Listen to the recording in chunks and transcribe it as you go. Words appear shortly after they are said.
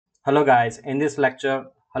Hello guys, in this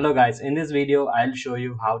video I'll show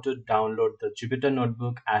you how to download the Jupyter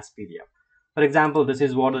notebook as PDF. For example, this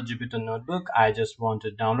is what a Jupyter notebook I just want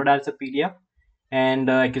to download as a PDF. And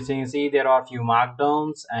you can see there are a few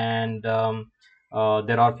markdowns and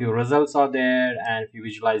there are a few results out there and few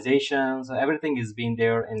visualizations. Everything is being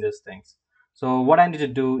there in these things. So what I need to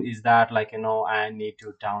do is that I need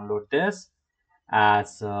to download this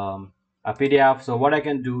as a PDF. So what I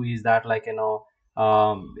can do is that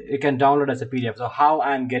you can download as a PDF. So how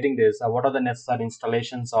I'm getting this, what are the necessary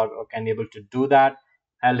installations or can able to do that,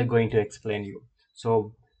 I'll going to explain you.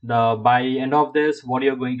 So the by end of this, what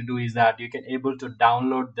you're going to do is that you can able to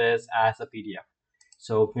download this as a PDF.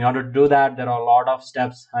 So in order to do that, there are a lot of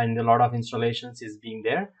steps and a lot of installations is being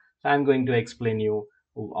there. So I'm going to explain you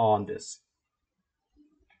on this.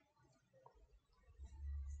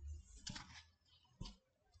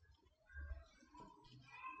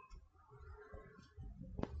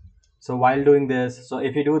 So while doing this, so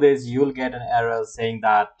if you do this, you'll get an error saying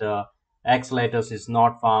that xelatex is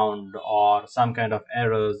not found or some kind of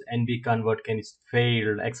errors, nbconvert can is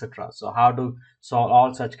failed, etc. So how to solve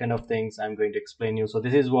all such kind of things, I'm going to explain you. So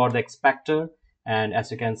this is what the expected, and as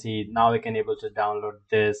you can see, now we can able to download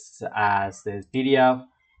this as this PDF,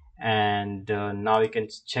 and now we can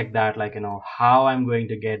check that how I'm going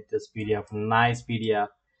to get this PDF, nice PDF.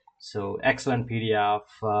 So excellent PDF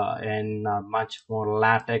and much more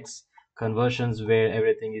latex conversions where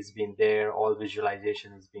everything is being there, all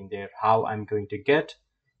visualization is being there, how I'm going to get.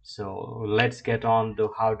 So let's get on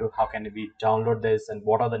to how can we download this and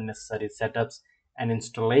what are the necessary setups and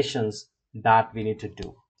installations that we need to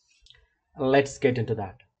do. Let's get into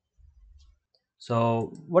that.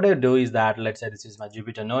 So what I do is that, let's say this is my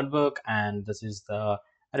Jupyter notebook and this is the,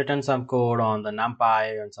 I written some code on the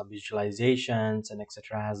NumPy and some visualizations and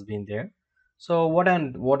etc has been there. So what I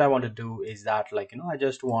want to do is that I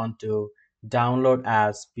just want to download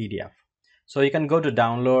as PDF. So you can go to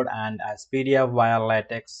download and as PDF via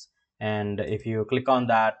Latex, and if you click on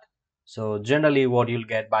that, so generally what you'll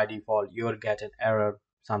get by default, you'll get an error,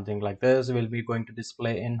 something like this will be going to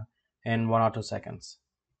display in 1 or 2 seconds.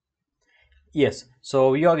 Yes,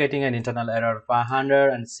 so you are getting an internal error 500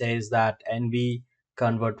 and says that NB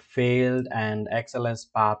convert failed and XLS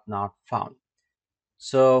path not found.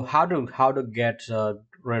 So how to get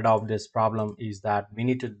rid of this problem is that we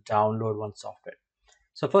need to download one software.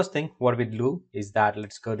 So first thing what we do is that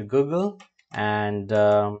let's go to Google and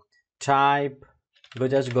just go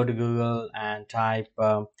to Google and type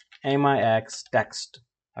MixText.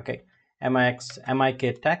 Okay,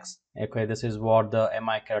 MixText. Okay, this is what the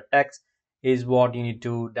MixText is, what you need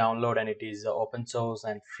to download, and it is open source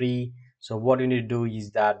and free. So what you need to do is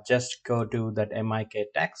that just go to that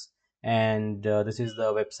MixText, and this is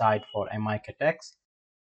the website for MixText.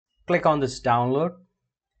 Click on this download,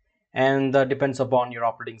 and that depends upon your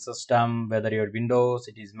operating system, whether your Windows,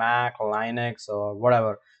 it is Mac or Linux or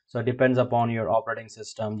whatever. So it depends upon your operating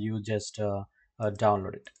system, you just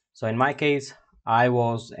download it. So in my case, I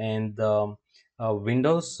was in the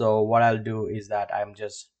Windows, so what I'll do is that I'm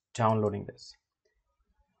just downloading this.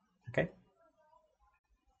 Okay,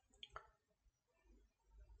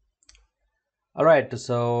 all right,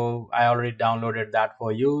 so I already downloaded that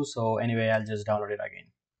for you, so anyway I'll just download it again.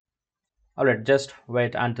 All right, just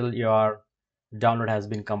wait until your download has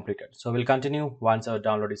been completed. So we'll continue once our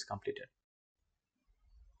download is completed.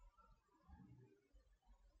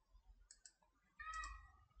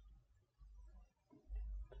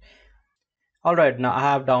 All right, now I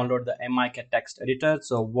have downloaded the MixText editor.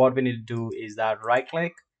 So what we need to do is that right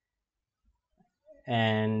click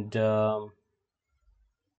and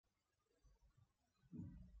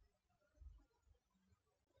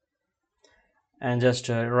just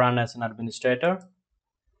run as an administrator.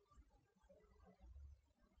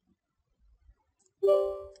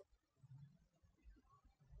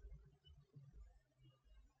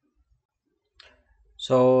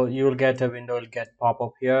 So you will get a window, will get pop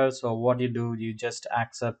up here. So what you do, you just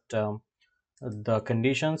accept the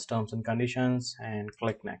conditions, terms and conditions, and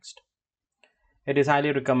click next. It is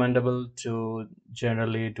highly recommendable to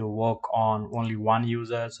generally to work on only one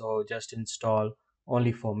user, so just install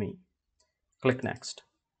only for me. Click next,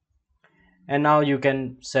 and now you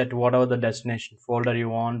can set whatever the destination folder you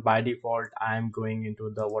want. By default I'm going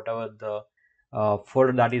into the whatever the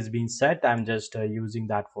folder that is being set. I'm just using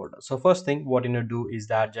that folder. So first thing what you need to do is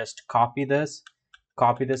that just copy this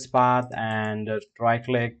path and right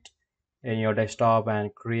click in your desktop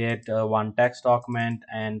and create one text document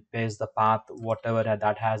and paste the path whatever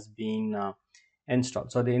that has been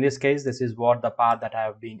installed. So in this case, this is what the path that I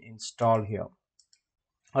have been installed here.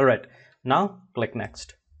 All right, now click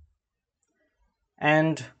next.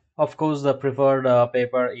 And Of course, the preferred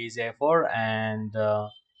paper is A4, and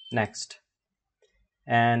next,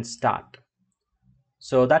 and start.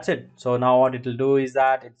 So that's it. So now what it will do is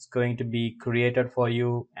that it's going to be created for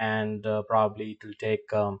you, and probably it will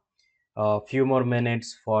take a few more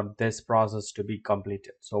minutes for this process to be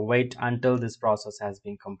completed. So wait until this process has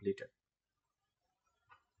been completed.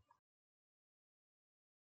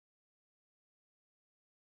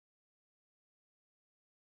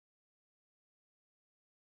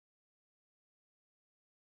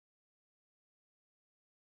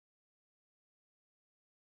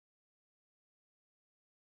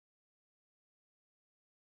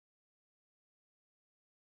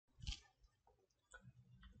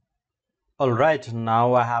 All right,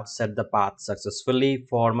 now I have set the path successfully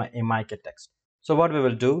for my MIK text. So what we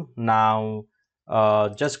will do now,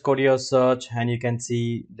 just go to your search and you can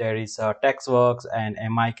see there is a TextWorks and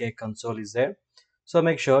MIK console is there. So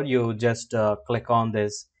make sure you just click on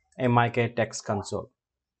this MIK text console.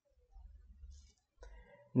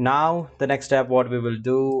 Now the next step what we will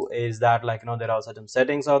do is that, like, there are certain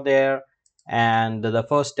settings out there, and the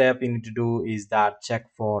first step you need to do is that check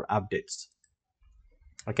for updates.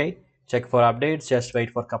 Okay, check for updates, just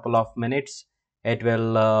wait for a couple of minutes. It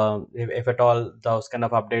will if at all those kind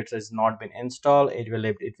of updates has not been installed, it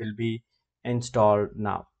will be installed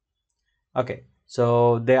now. Okay,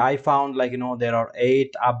 so there I found, like, there are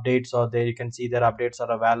 8 updates out there. You can see that updates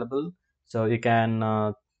are available, so you can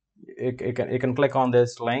click on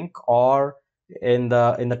this link, or in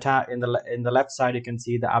the tab in the left side you can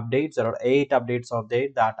see the updates. There are 8 updates out there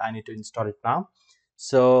that I need to install it now.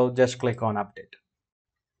 So just click on update,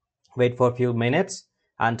 wait for a few minutes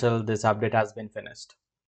until this update has been finished.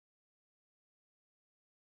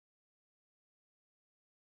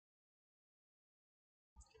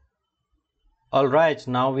 All right,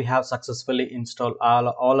 now we have successfully installed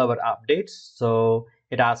all our updates. So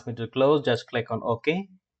it asks me to close, just click on OK.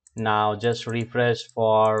 Now just refresh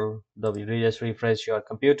just refresh your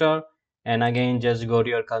computer, and again just go to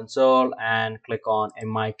your console and click on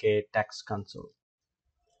MIK text console.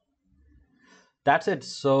 That's it.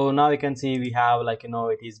 So now you can see we have, like,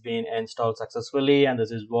 it is being installed successfully, and this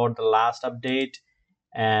is what the last update,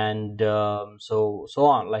 and so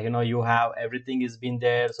on, like, you have everything is been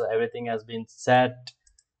there, so everything has been set.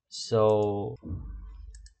 So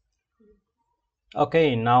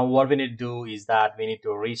okay, now what we need to do is that we need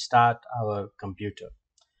to restart our computer.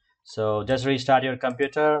 So just restart your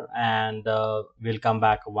computer, and we'll come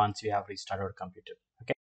back once you have restarted our computer.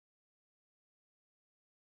 Okay.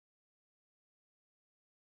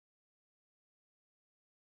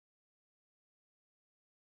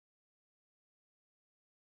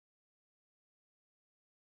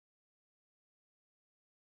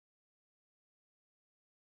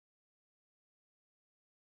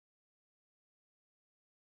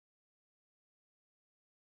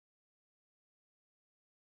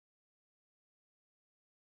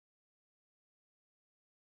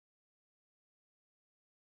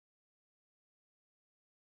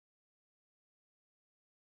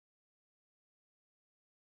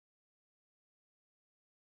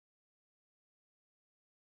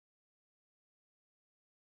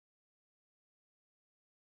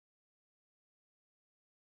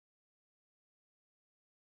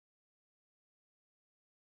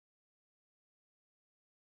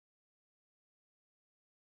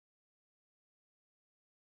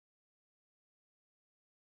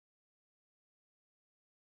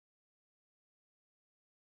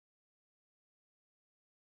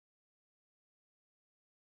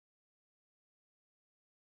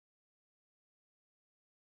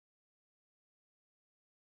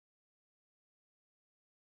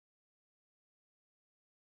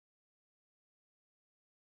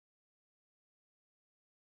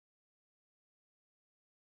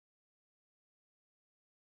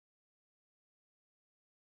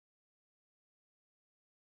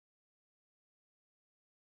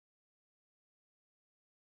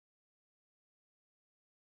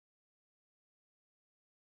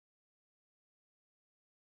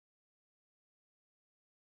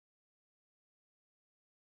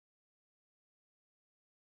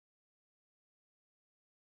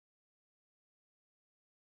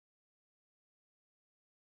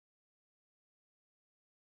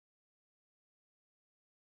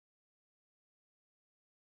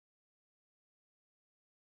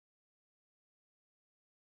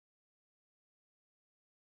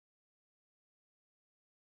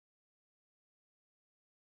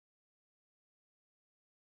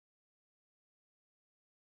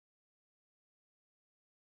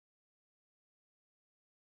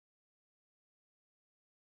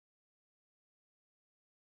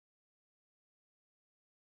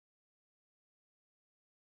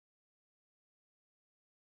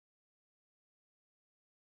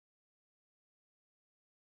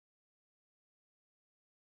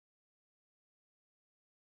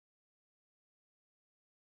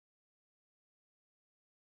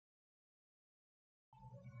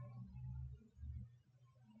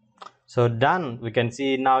 So done. We can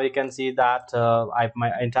see now. You can see that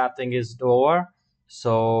my entire thing is over.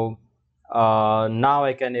 So now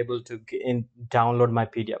I can able to download my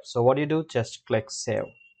PDF. So what do you do? Just click save.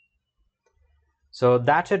 So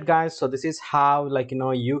that's it, guys. So this is how, like,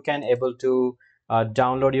 you can able to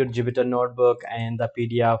download your Jupyter notebook and the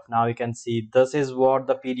PDF. Now you can see this is what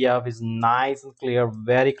the PDF is, nice and clear,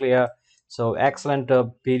 very clear. So excellent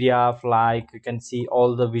PDF. Like, you can see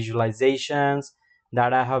all the visualizations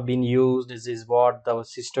that I have been used. This is what the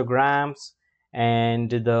histograms and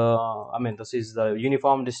this is the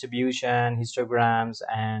uniform distribution, histograms,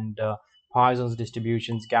 and Poisson's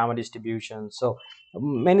distributions, gamma distributions. So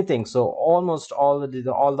many things. So almost all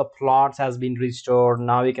the plots has been restored.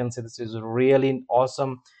 Now you can see this is really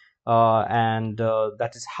awesome. And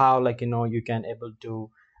that is how, like, you can able to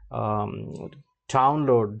um,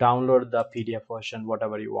 download the PDF version,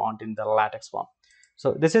 whatever you want, in the latex form.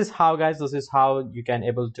 So this is how, guys, this is how you can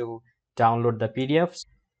able to download the PDFs.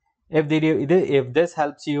 If this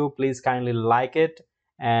helps you, please kindly like it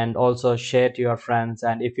and also share to your friends.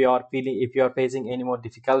 And if you are facing any more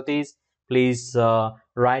difficulties, please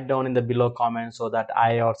write down in the below comments so that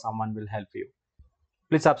I or someone will help you.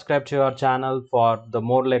 Please subscribe to our channel for the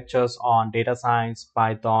more lectures on data science,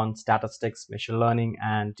 Python, statistics, machine learning,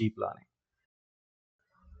 and deep learning.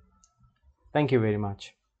 Thank you very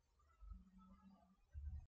much.